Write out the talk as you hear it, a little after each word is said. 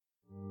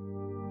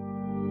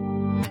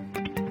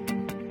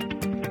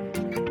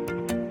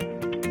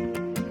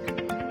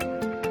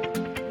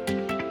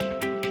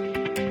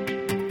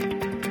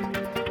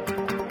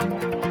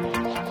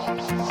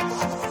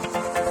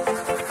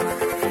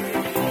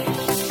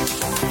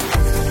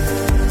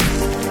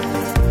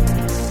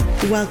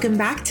Welcome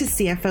back to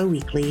CFO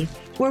Weekly,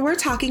 where we're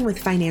talking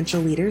with financial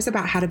leaders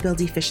about how to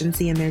build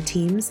efficiency in their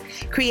teams,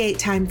 create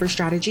time for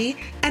strategy,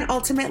 and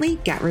ultimately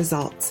get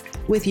results.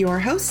 With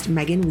your host,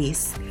 Megan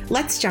Weiss.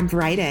 Let's jump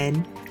right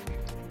in.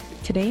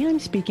 Today I'm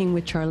speaking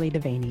with Charlie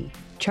Devaney.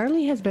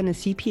 Charlie has been a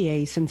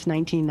CPA since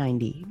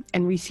 1990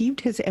 and received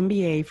his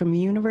MBA from the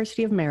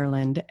University of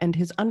Maryland and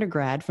his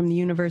undergrad from the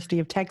University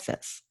of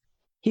Texas.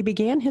 He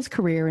began his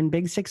career in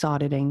Big Six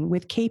auditing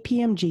with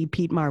KPMG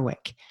Peat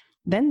Marwick,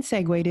 then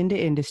segued into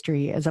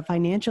industry as a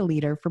financial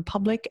leader for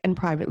public and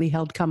privately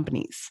held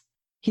companies.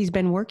 He's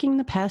been working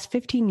the past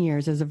 15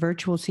 years as a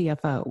virtual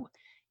CFO.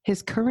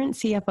 His current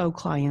CFO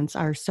clients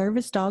are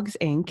Service Dogs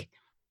Inc.,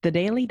 The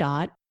Daily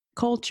Dot,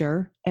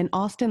 Culture, and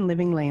Austin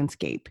Living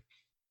Landscape.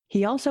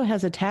 He also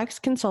has a tax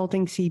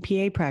consulting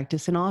CPA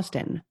practice in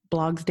Austin,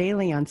 blogs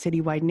daily on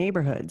citywide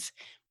neighborhoods,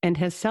 and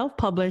has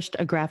self-published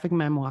a graphic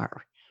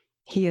memoir.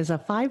 He is a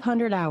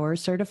 500-hour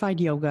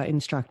certified yoga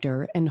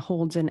instructor and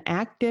holds an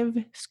active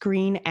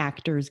Screen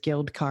Actors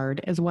Guild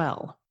card as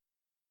well.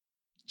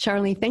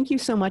 Charlie, thank you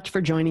so much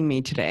for joining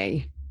me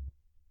today.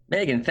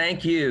 Megan,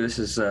 thank you. This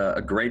is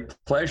a great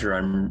pleasure.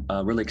 I'm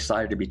really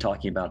excited to be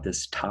talking about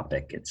this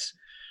topic. It's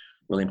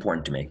really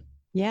important to me.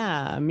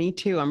 Yeah, me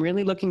too. I'm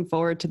really looking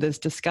forward to this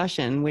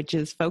discussion, which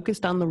is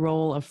focused on the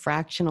role of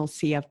fractional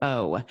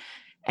CFO.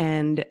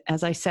 And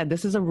as I said,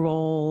 this is a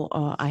role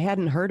I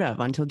hadn't heard of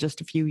until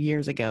just a few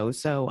years ago.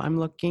 So I'm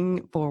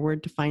looking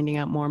forward to finding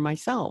out more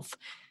myself.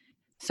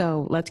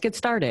 So let's get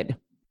started.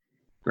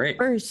 Great.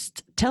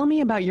 First, tell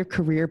me about your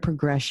career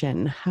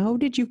progression. How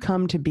did you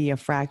come to be a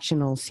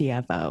fractional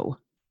CFO?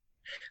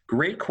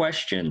 Great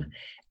question.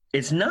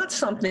 It's not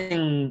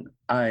something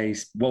I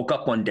woke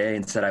up one day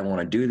and said, I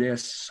want to do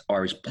this, or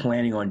I was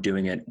planning on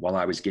doing it while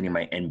I was getting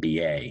my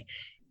MBA.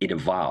 It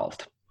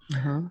evolved.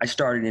 I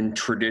started in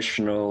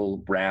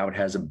traditional route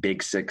as a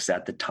Big Six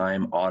at the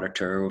time,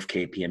 auditor of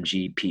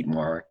KPMG, Peat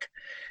Marwick.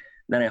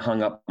 Then I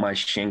hung up my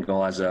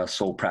shingle as a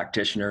sole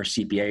practitioner,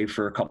 CPA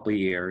for a couple of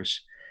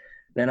years.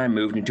 Then I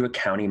moved into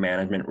accounting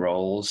management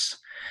roles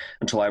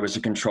until I was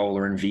a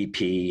controller and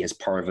VP as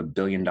part of a $1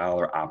 billion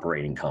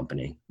operating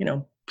company.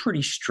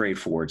 Pretty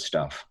straightforward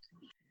stuff.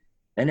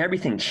 And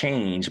everything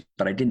changed,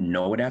 but I didn't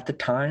know it at the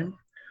time,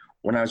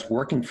 when I was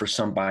working for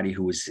somebody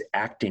who was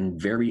acting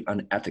very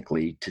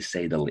unethically, to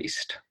say the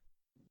least.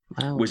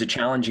 Wow. It was a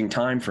challenging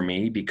time for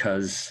me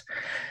because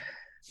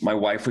my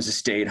wife was a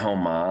stay-at-home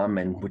mom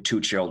and with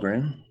 2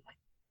 children.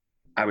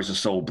 I was a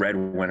sole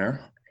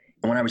breadwinner.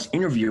 And when I was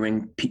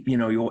interviewing,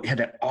 you had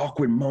that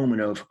awkward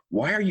moment of,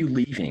 why are you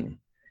leaving?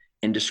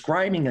 And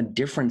describing a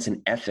difference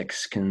in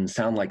ethics can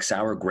sound like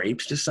sour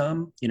grapes to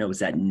some. It's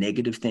that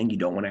negative thing you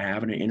don't want to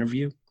have in an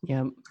interview.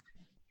 Yeah.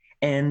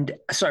 And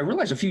so I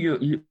realized a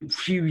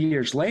few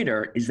years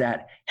later is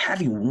that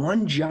having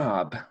one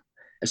job,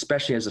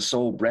 especially as a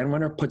sole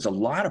breadwinner, puts a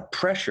lot of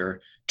pressure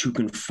to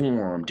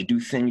conform, to do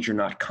things you're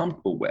not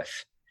comfortable with.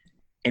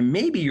 And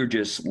maybe you're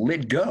just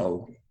let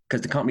go because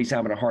the company's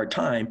having a hard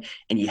time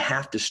and you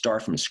have to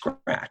start from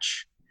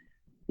scratch.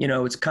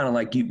 It's kind of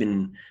like you've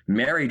been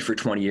married for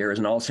 20 years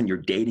and all of a sudden you're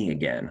dating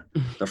again.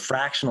 The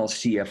fractional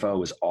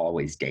CFO is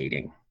always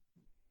dating.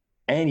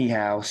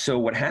 Anyhow, so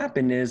what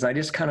happened is I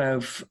just kind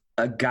of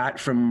got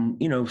from,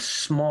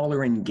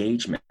 smaller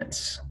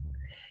engagements,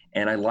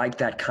 and I liked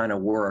that kind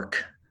of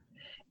work.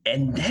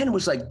 And then it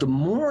was like the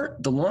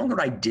longer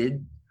I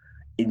did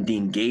in the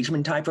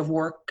engagement type of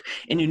work,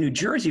 and in New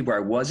Jersey where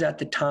I was at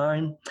the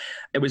time,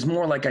 it was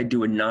more like I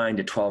do a 9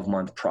 to 12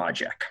 month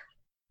project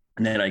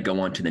and then I go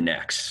on to the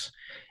next.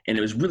 And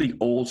it was really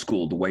old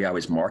school the way I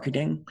was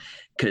marketing,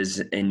 because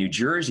in New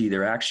Jersey,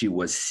 there actually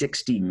was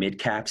 60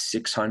 mid-cap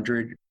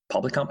 600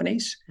 public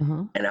companies.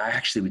 And I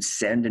actually would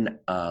send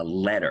a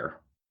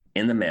letter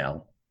in the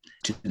mail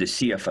to the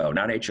CFO,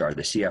 not HR,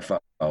 the CFO,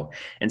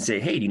 and say,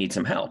 hey, do you need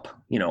some help?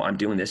 I'm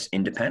doing this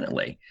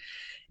independently.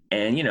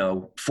 And,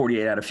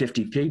 48 out of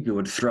 50 people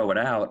would throw it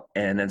out.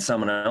 And then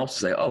someone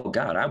else would say, oh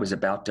God, I was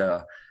about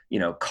to,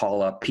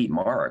 call up Peat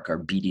Marwick or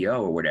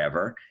BDO or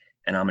whatever,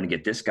 and I'm going to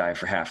get this guy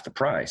for half the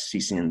price.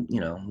 He's saying,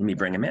 let me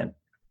bring him in.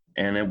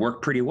 And it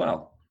worked pretty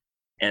well.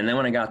 And then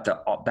when I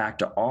got back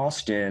to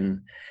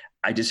Austin,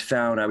 I just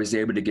found I was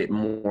able to get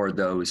more of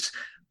those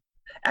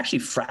actually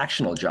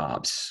fractional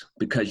jobs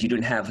because you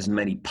didn't have as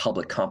many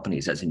public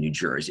companies as in New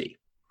Jersey.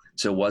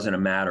 So it wasn't a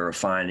matter of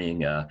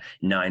finding a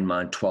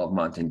 9-month,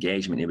 12-month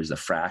engagement. It was a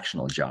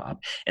fractional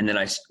job. And then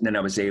I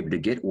was able to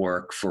get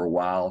work for a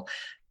while.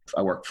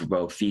 I worked for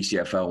both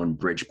VCFO and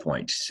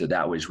Bridgepoint. So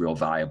that was real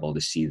valuable to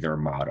see their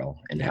model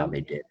and how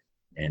they did.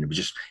 And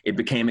it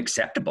became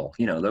acceptable.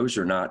 Those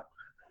are not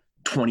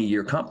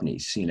 20-year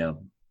companies,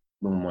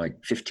 more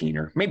like 15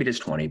 or maybe it is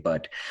 20.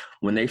 But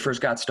when they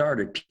first got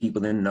started,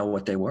 people didn't know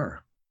what they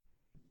were.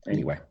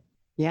 Anyway.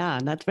 Yeah,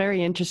 that's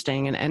very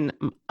interesting. And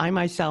I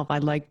myself, I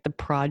like the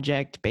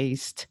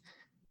project-based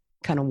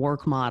kind of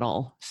work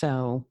model.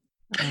 So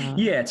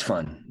yeah, it's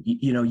fun.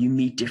 You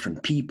meet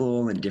different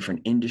people in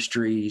different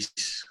industries.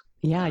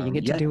 Yeah, you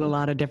get to do a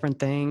lot of different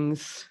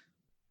things.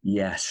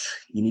 Yes,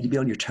 you need to be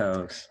on your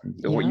toes.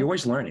 You're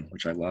always learning,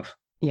 which I love.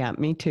 Yeah,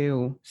 me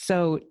too.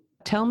 So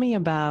Tell me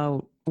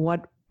about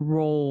what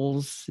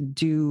roles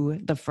do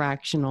the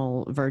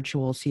fractional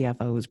virtual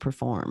CFOs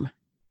perform?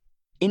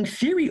 In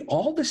theory,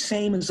 all the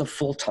same as a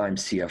full-time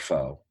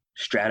CFO.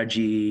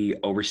 Strategy,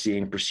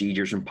 overseeing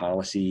procedures and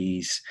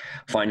policies,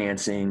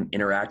 financing,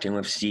 interacting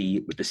with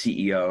the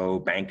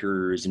CEO,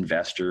 bankers,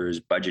 investors,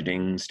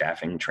 budgeting,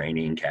 staffing,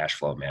 training, cash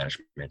flow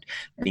management,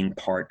 being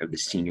part of the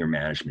senior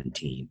management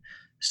team.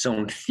 So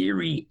in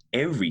theory,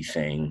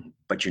 everything,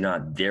 but you're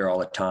not there all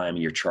the time.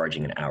 You're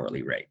charging an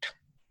hourly rate.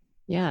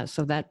 Yeah,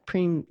 so that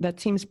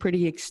seems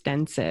pretty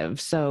extensive.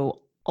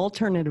 So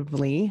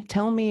alternatively,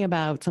 tell me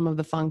about some of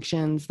the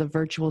functions the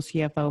virtual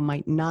CFO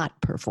might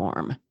not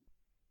perform.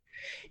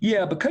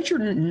 Yeah, because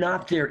you're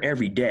not there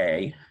every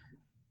day,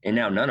 and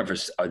now none of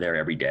us are there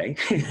every day.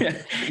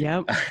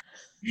 Yep.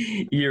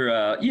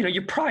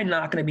 You're probably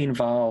not going to be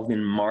involved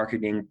in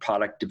marketing,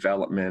 product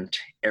development,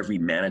 every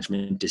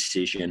management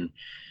decision.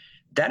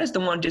 That is the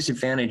one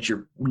disadvantage.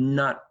 You're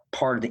not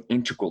part of the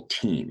integral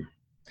team.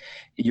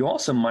 You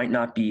also might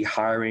not be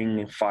hiring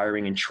and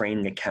firing and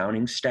training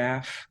accounting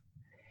staff.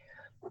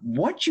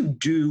 What you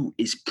do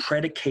is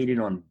predicated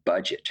on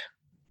budget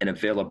and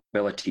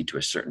availability to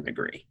a certain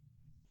degree.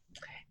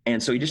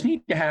 And so you just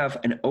need to have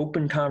an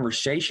open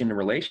conversation and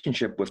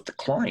relationship with the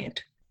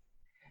client.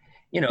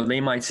 They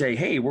might say,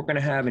 hey, we're going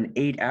to have an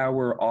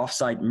 8-hour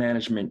offsite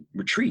management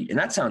retreat. And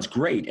that sounds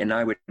great. And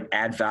I would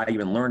add value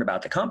and learn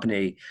about the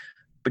company.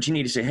 But you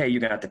need to say, hey, you're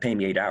going to have to pay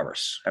me 8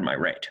 hours at my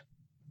rate,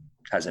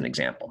 as an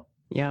example.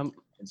 Yeah.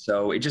 And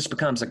so it just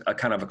becomes a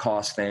kind of a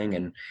cost thing,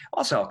 and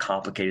also how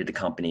complicated the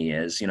company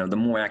is. The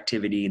more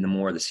activity and the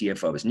more the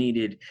CFO is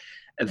needed,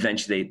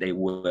 eventually they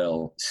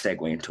will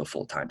segue into a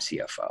full-time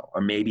CFO.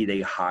 Or maybe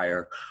they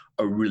hire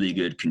a really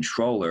good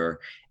controller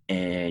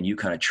and you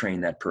kind of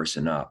train that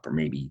person up, or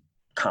maybe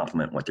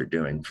complement what they're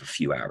doing for a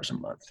few hours a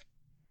month.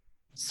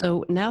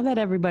 So now that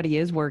everybody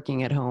is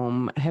working at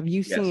home, have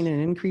you seen an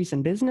increase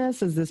in business?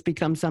 Has this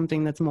become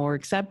something that's more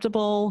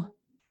acceptable?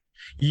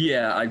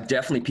 Yeah,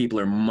 people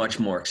are much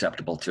more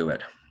acceptable to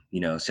it,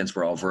 since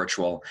we're all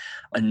virtual.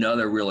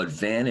 Another real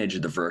advantage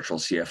of the virtual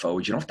CFO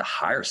is you don't have to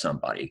hire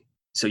somebody.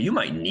 So you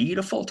might need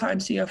a full-time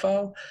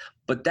CFO,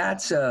 but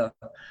that's a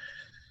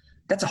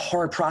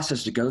hard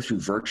process to go through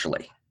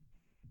virtually.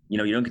 You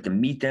don't get to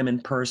meet them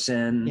in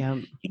person. Yeah.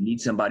 You need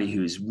somebody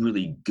who's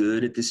really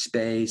good at this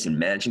space and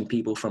managing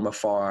people from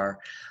afar.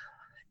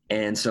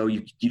 And so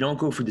you don't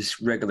go for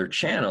these regular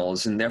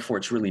channels, and therefore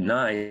it's really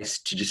nice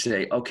to just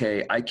say,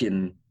 okay, I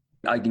can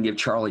give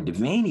Charlie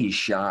Devaney a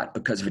shot,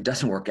 because if it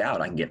doesn't work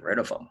out, I can get rid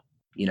of him.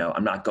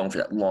 I'm not going for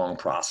that long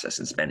process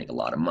and spending a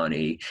lot of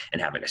money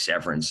and having a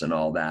severance and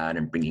all that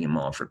and bringing him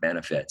on for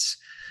benefits.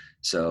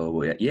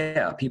 So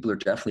yeah, people are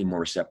definitely more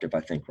receptive,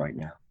 I think, right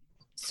now.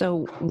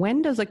 So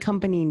when does a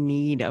company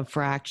need a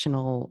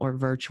fractional or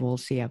virtual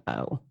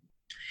CFO?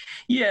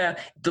 Yeah,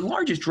 the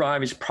largest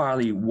drive is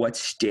probably what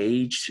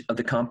stage of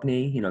the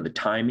company, the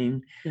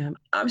timing. Yeah.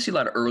 Obviously, a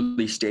lot of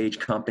early stage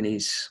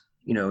companies,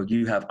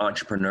 you have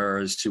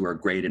entrepreneurs who are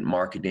great at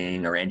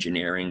marketing or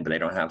engineering, but they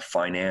don't have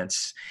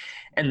finance.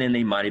 And then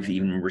they might have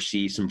even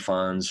received some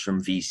funds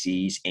from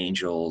VCs,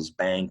 angels,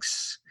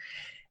 banks,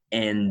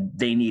 and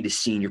they need a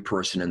senior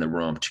person in the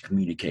room to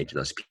communicate to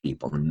those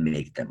people and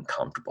make them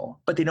comfortable.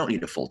 But they don't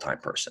need a full-time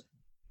person.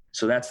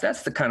 So that's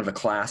the kind of the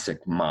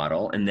classic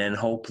model. And then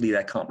hopefully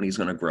that company is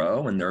going to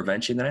grow, and they're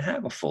eventually going to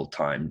have a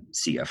full-time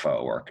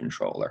CFO or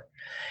controller.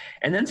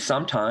 And then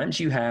sometimes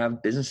you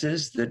have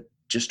businesses that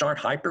just aren't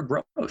hyper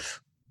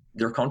growth.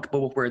 They're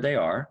comfortable with where they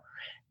are,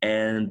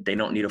 and they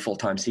don't need a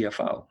full-time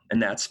CFO.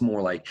 And that's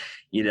more like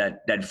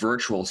that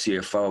virtual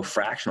CFO,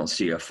 fractional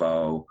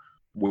CFO,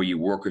 where you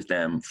work with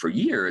them for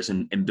years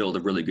and build a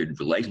really good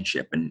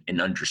relationship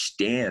and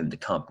understand the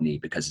company,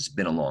 because it's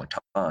been a long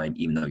time,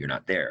 even though you're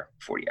not there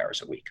 40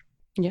 hours a week.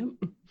 Yeah.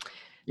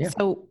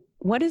 So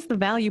what is the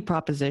value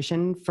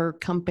proposition for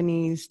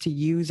companies to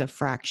use a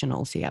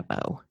fractional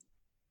CFO?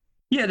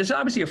 Yeah, there's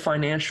obviously a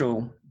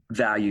financial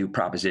value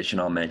proposition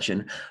I'll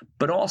mention,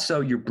 but also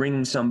you're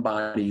bringing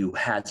somebody who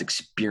has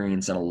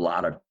experience in a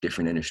lot of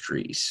different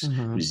industries,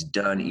 who's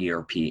done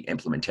ERP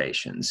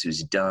implementations,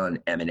 who's done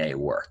M&A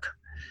work.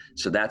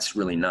 So that's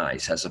really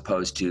nice, as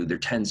opposed to there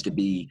tends to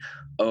be,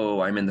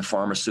 I'm in the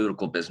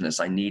pharmaceutical business,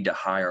 I need to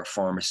hire a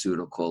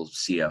pharmaceutical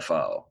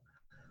CFO.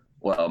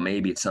 Well,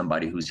 maybe it's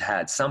somebody who's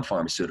had some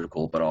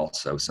pharmaceutical, but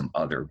also some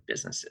other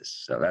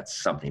businesses. So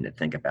that's something to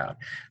think about.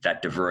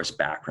 That diverse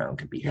background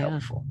can be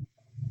helpful.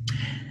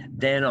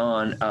 Then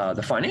on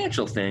the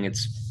financial thing,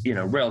 it's,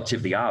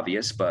 relatively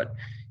obvious, but,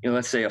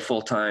 let's say a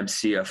full-time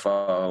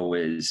CFO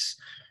is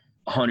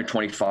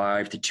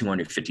 $125,000 to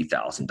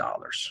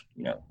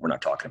 $250,000. We're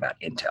not talking about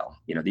Intel,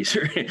 these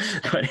are,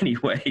 but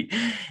anyway,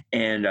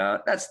 and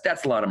that's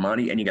a lot of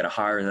money, and you got to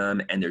hire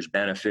them, and there's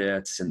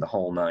benefits and the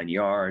whole 9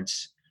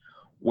 yards.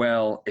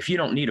 Well, if you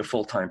don't need a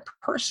full-time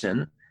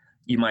person,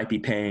 you might be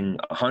paying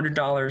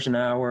 $100 an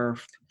hour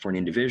for an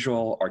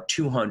individual, or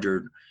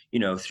 $200,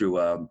 through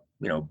a,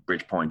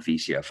 Bridgepoint,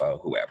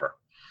 VCFO, whoever.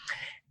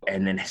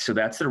 And then, so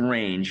that's the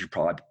range you're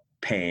probably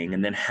paying.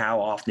 And then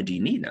how often do you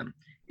need them?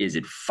 Is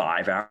it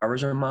 5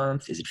 hours a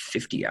month? Is it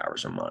 50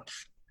 hours a month?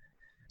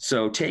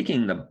 So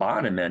taking the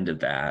bottom end of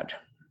that,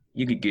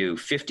 you could do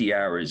 50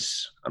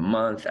 hours a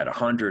month at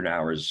 100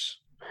 hours,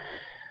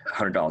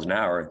 $100 an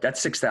hour.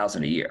 That's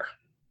 $6,000 a year.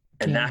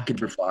 And that could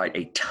provide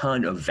a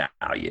ton of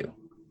value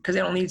because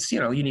they don't need,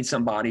 you need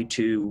somebody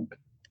to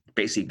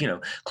basically,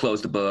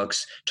 close the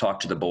books, talk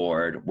to the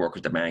board, work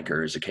with the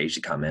bankers,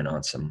 occasionally come in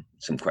on some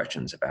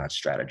questions about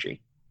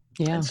strategy.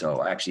 Yeah. And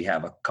so I actually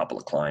have a couple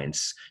of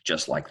clients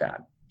just like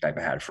that I've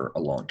had for a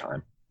long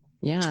time.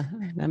 Yeah,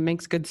 that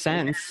makes good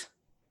sense.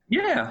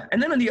 Yeah.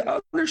 And then on the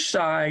other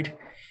side,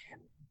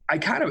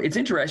 it's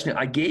interesting.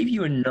 I gave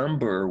you a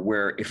number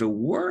where if it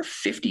were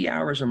 50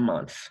 hours a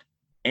month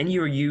and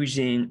you're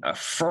using a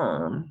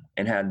firm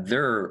and had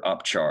their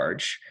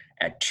upcharge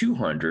at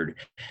 200,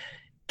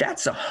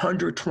 that's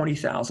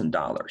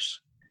 $120,000.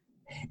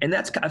 And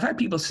I've had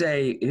people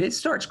say, if it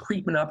starts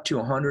creeping up to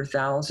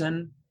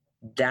 100,000,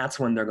 that's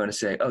when they're going to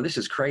say, oh, this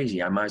is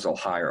crazy. I might as well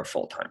hire a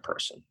full-time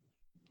person.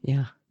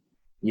 Yeah.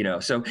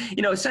 So,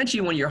 essentially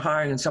when you're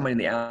hiring somebody on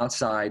the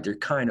outside,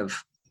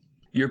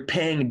 you're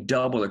paying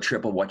double or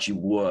triple what you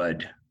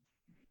would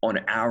on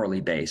an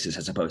hourly basis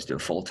as opposed to a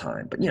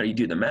full-time. But, you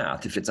do the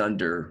math. If it's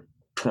under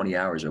 20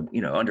 hours,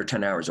 under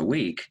 10 hours a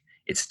week,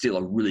 it's still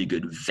a really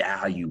good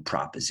value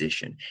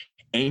proposition.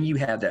 And you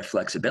have that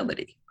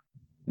flexibility.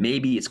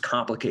 Maybe it's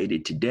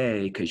complicated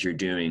today because you're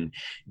doing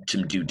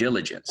some due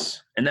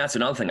diligence. And that's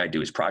another thing I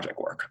do is project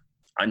work.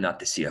 I'm not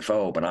the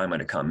CFO, but I'm going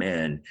to come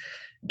in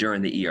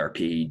during the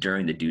ERP,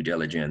 during the due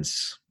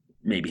diligence,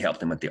 maybe help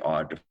them with the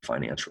audit of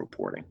financial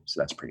reporting. So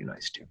that's pretty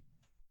nice too.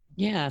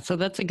 Yeah. So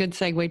that's a good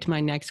segue to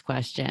my next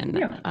question.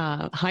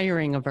 Yeah.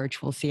 Hiring a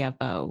virtual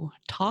CFO.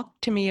 Talk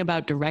to me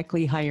about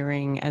directly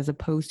hiring as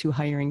opposed to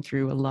hiring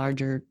through a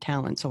larger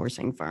talent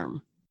sourcing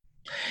firm.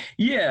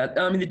 Yeah.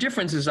 The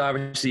difference is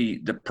obviously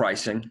the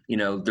pricing.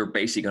 They're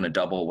basically going to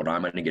double what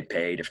I'm going to get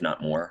paid, if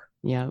not more.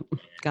 Yeah.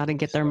 Got to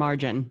get their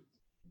margin.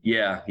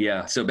 Yeah.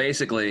 Yeah. So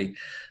basically,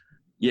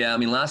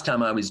 last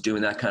time I was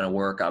doing that kind of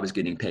work, I was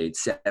getting paid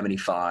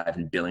 $75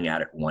 and billing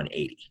out at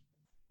 $180.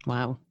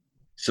 Wow.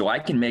 So I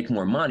can make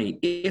more money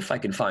if I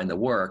can find the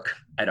work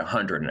at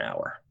 $100 an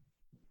hour.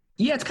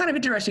 Yeah, it's kind of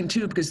interesting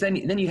too, because then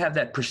you have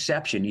that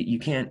perception. You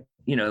can't,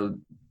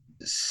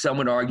 some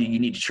would argue you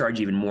need to charge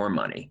even more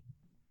money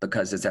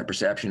because it's that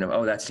perception of,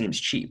 oh, that seems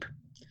cheap.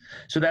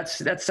 So that's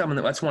one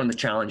of the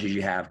challenges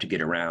you have to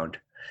get around.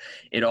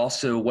 It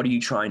also, what are you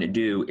trying to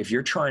do? If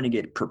you're trying to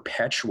get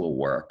perpetual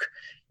work,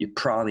 you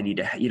probably need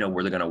to,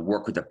 where they're going to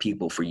work with the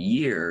people for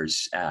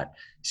years at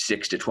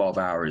 6 to 12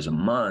 hours a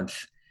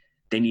month,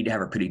 they need to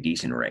have a pretty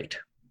decent rate.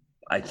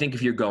 I think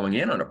if you're going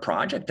in on a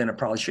project, then it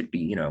probably should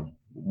be,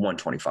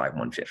 125,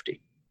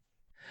 150.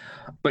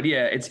 But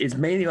yeah, it's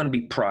mainly going to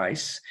be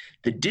price.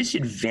 The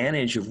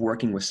disadvantage of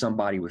working with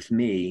somebody with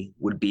me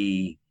would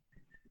be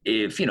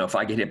if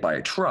I get hit by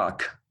a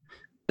truck,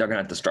 they're going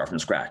to have to start from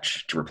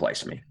scratch to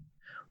replace me.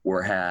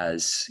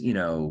 Whereas,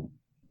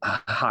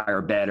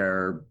 Hire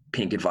Better,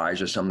 Pink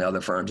Advisor, some of the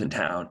other firms in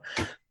town,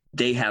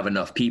 they have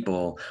enough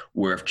people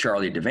where if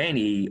Charlie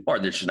Devaney, or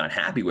they're just not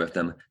happy with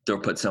them, they'll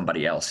put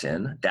somebody else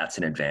in. That's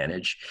an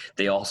advantage.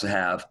 They also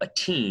have a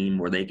team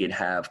where they could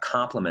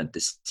complement the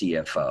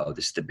CFO,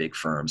 this is the big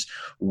firms,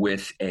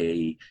 with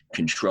a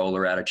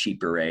controller at a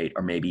cheaper rate,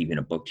 or maybe even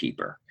a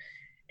bookkeeper.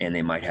 And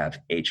they might have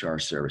HR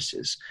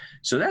services.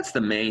 So that's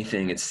the main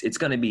thing. It's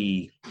going to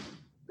be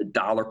the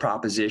dollar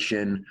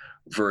proposition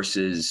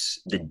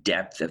versus the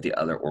depth of the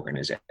other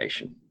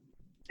organization.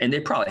 And they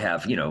probably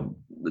have,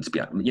 let's be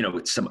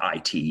honest, some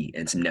IT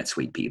and some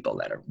NetSuite people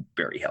that are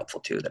very helpful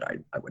too that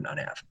I would not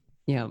have.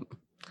 Yeah.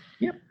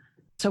 Yep.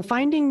 So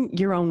finding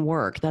your own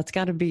work, that's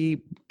got to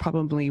be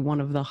probably one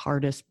of the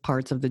hardest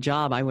parts of the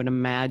job, I would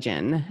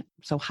imagine.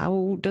 So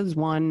how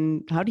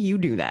do you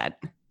do that?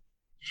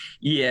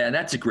 Yeah,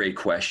 that's a great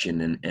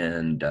question.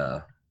 And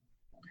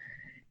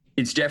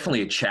it's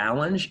definitely a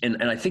challenge.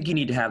 And I think you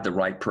need to have the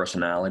right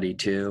personality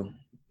too.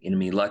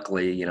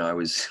 Luckily, I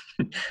was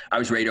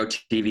radio,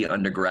 TV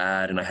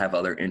undergrad, and I have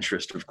other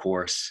interests, of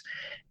course.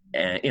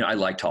 And, I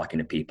like talking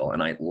to people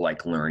and I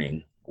like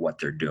learning what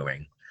they're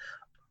doing.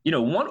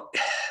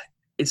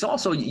 It's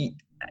also,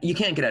 you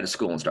can't get out of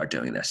school and start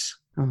doing this.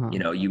 Uh-huh.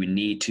 You would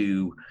need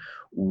to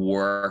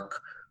work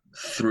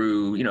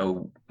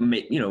through,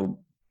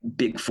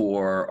 Big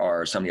Four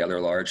or some of the other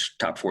large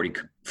top 40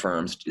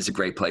 firms is a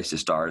great place to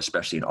start,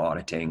 especially in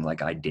auditing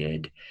like I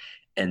did.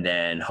 And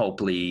then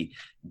hopefully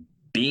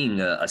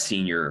being a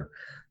senior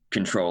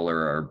controller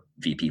or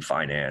VP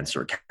finance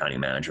or accounting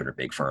manager at a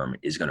big firm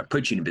is going to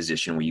put you in a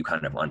position where you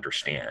kind of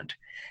understand.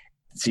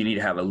 So you need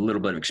to have a little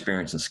bit of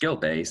experience and skill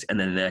base. And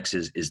then the next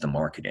is the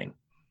marketing.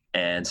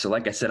 And so,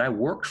 like I said, I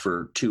worked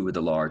for 2 of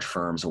the large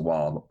firms a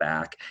while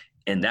back,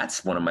 and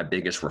that's one of my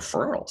biggest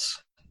referrals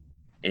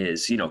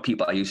is,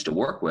 people I used to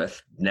work with,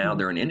 now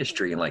they're in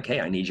industry and like, hey,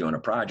 I need you on a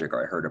project,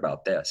 or I heard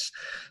about this.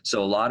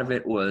 So a lot of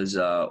it was,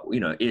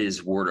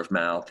 is word of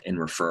mouth and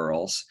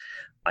referrals.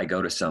 I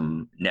go to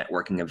some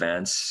networking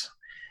events,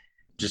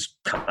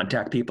 just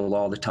contact people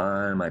all the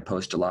time. I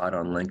post a lot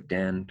on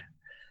LinkedIn.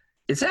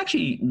 It's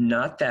actually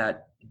not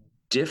that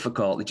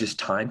difficult. It's just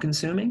time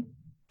consuming.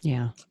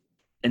 Yeah.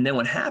 And then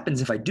what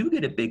happens if I do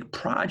get a big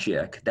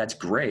project, that's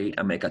great.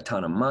 I make a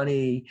ton of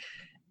money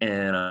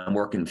and I'm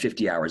working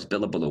 50 hours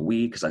billable a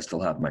week because I still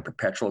have my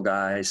perpetual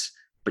guys,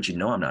 but I'm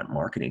not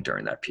marketing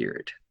during that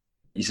period.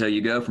 So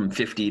you go from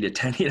 50 to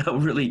 10,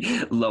 really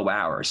low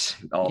hours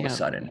all of a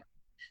sudden.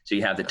 So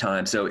you have the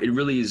time. So it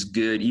really is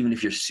good, even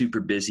if you're super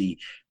busy,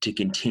 to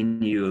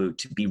continue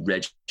to be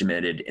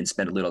regimented and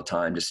spend a little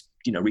time just,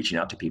 reaching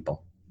out to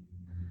people.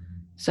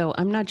 So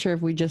I'm not sure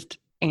if we just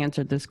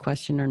answered this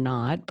question or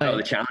not, but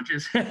the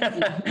challenges.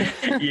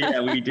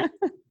 Yeah, we did.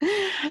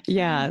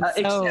 Yeah.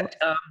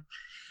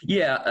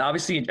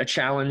 Obviously a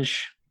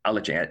challenge. I'll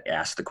let you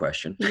ask the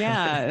question.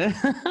 Yeah.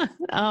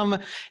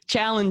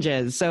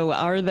 Challenges. So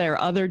are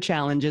there other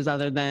challenges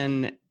other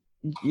than,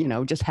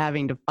 just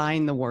having to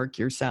find the work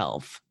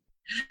yourself?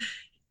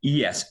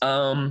 Yes.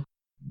 I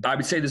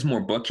would say there's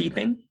more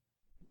bookkeeping.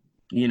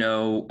 You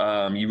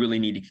really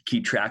need to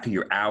keep track of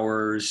your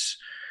hours,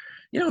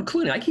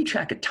 including I keep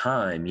track of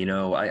time.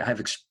 I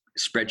have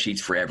spreadsheets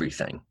for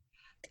everything.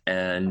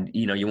 And,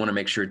 you want to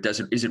make sure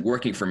is it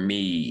working for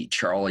me?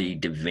 Charlie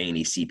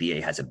Devaney,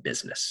 CPA, has a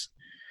business.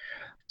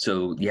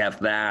 So you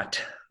have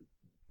that,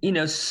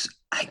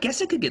 I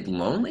guess it could get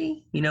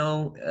lonely,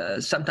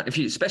 sometimes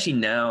especially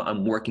now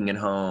I'm working at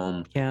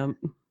home,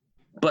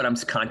 but I'm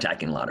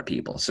contacting a lot of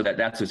people. So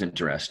that's what's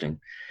interesting.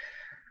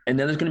 And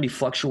then there's going to be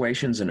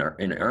fluctuations in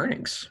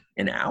earnings,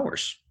 in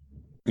hours.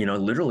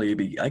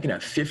 Literally I can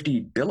have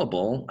 50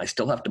 billable. I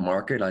still have to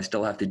market. I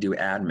still have to do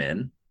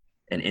admin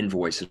and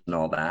invoices and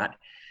all that.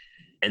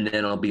 And then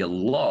it'll be a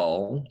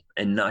lull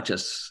and not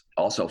just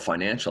also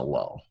financial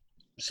lull.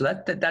 So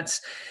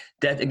that's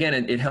again,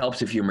 it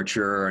helps if you're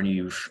mature and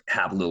you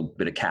have a little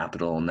bit of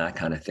capital and that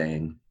kind of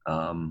thing.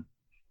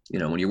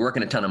 When you're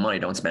working a ton of money,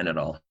 don't spend it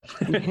all.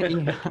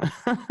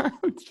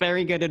 It's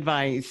very good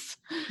advice.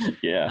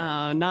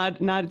 Yeah.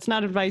 It's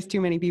not advice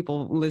too many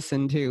people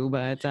listen to,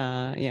 but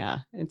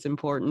it's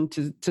important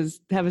to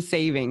have a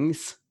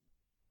savings.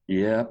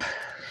 Yep.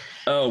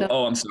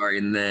 I'm sorry.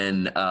 And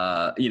then,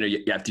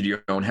 you have to do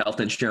your own health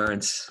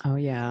insurance. Oh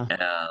yeah.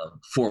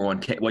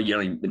 401k. Well, you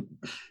don't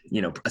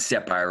even, a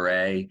SEP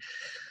IRA.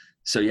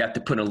 So you have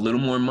to put a little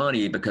more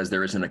money because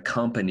there isn't a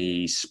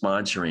company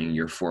sponsoring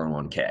your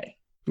 401k.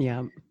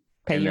 Yeah.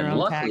 Pay your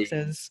own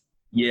taxes.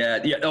 Yeah.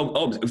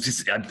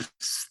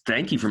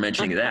 Thank you for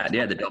mentioning that.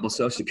 Yeah. The double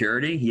Social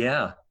Security.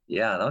 Yeah.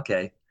 Yeah.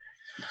 Okay.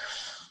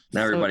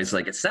 Now everybody's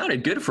like, it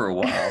sounded good for a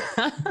while.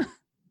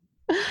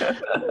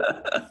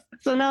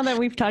 So now that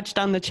we've touched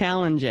on the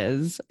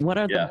challenges, what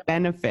are the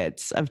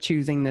benefits of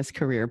choosing this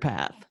career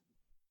path?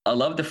 I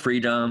love the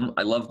freedom.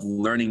 I love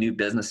learning new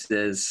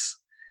businesses.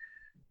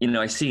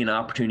 I see an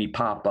opportunity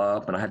pop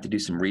up and I have to do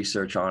some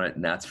research on it,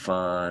 and that's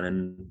fun,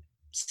 and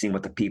seeing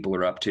what the people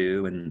are up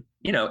to. And,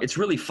 it's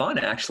really fun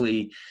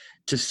actually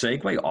to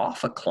segue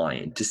off a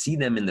client, to see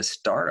them in the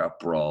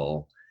startup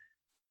role.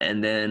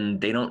 And then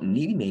they don't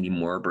need me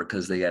anymore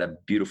because they got a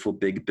beautiful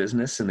big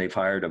business and they've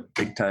hired a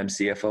big time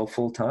CFO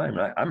full time.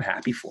 I'm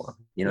happy for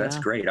them. That's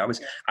great. I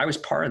was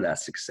part of that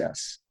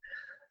success.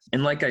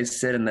 And like I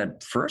said in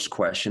that first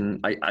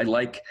question, I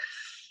like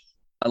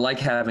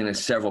having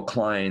several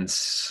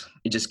clients.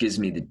 It just gives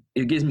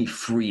me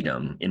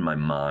freedom in my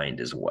mind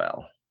as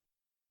well.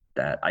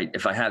 That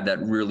if I have that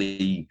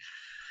really,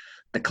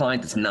 the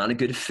client that's not a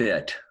good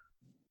fit,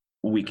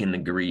 we can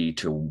agree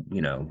to,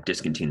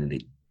 discontinue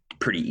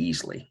pretty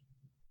easily.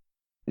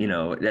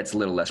 That's a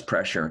little less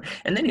pressure.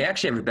 And then you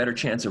actually have a better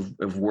chance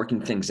of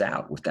working things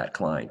out with that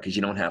client because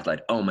you don't have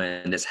like, oh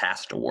man, this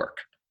has to work.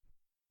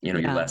 You're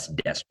less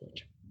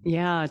desperate.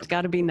 Yeah, it's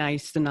got to be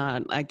nice to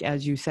not, like,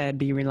 as you said,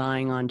 be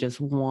relying on just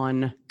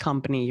one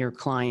company, your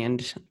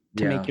client,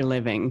 to make your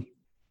living.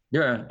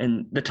 Yeah,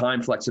 and the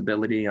time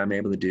flexibility, I'm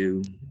able to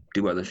do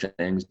other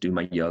things, do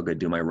my yoga,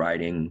 do my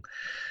writing.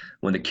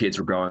 When the kids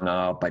were growing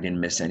up, I didn't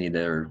miss any of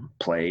their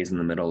plays in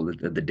the middle of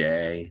the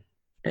day.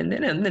 And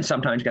then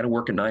sometimes you got to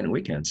work at night and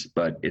weekends,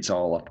 but it's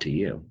all up to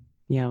you.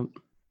 Yeah.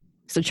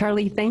 So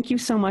Charlie, thank you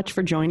so much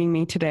for joining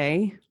me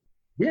today.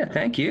 Yeah,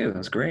 thank you. It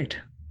was great.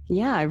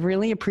 Yeah, I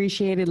really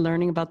appreciated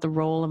learning about the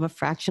role of a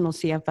fractional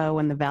CFO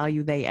and the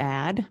value they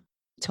add.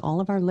 To all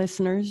of our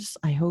listeners,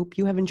 I hope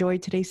you have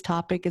enjoyed today's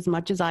topic as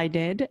much as I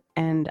did,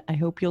 and I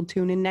hope you'll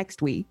tune in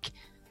next week.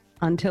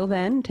 Until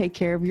then, take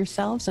care of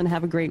yourselves and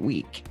have a great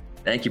week.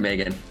 Thank you,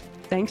 Megan.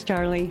 Thanks,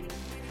 Charlie.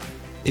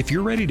 If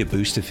you're ready to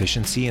boost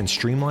efficiency and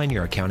streamline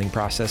your accounting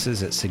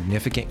processes at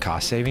significant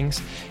cost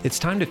savings, it's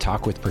time to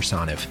talk with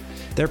Personiv.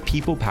 Their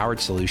people-powered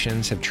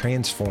solutions have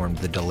transformed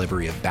the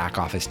delivery of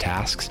back-office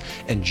tasks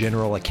and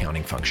general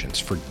accounting functions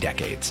for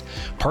decades,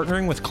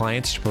 partnering with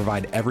clients to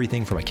provide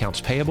everything from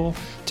accounts payable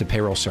to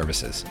payroll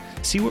services.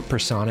 See what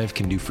Personiv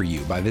can do for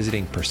you by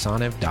visiting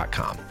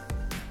personiv.com.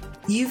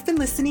 You've been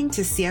listening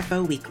to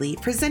CFO Weekly,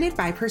 presented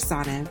by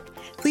Personiv.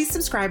 Please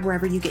subscribe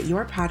wherever you get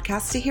your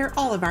podcasts to hear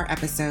all of our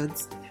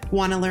episodes.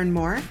 Want to learn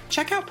more?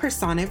 Check out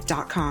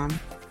personiv.com.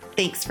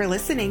 Thanks for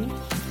listening.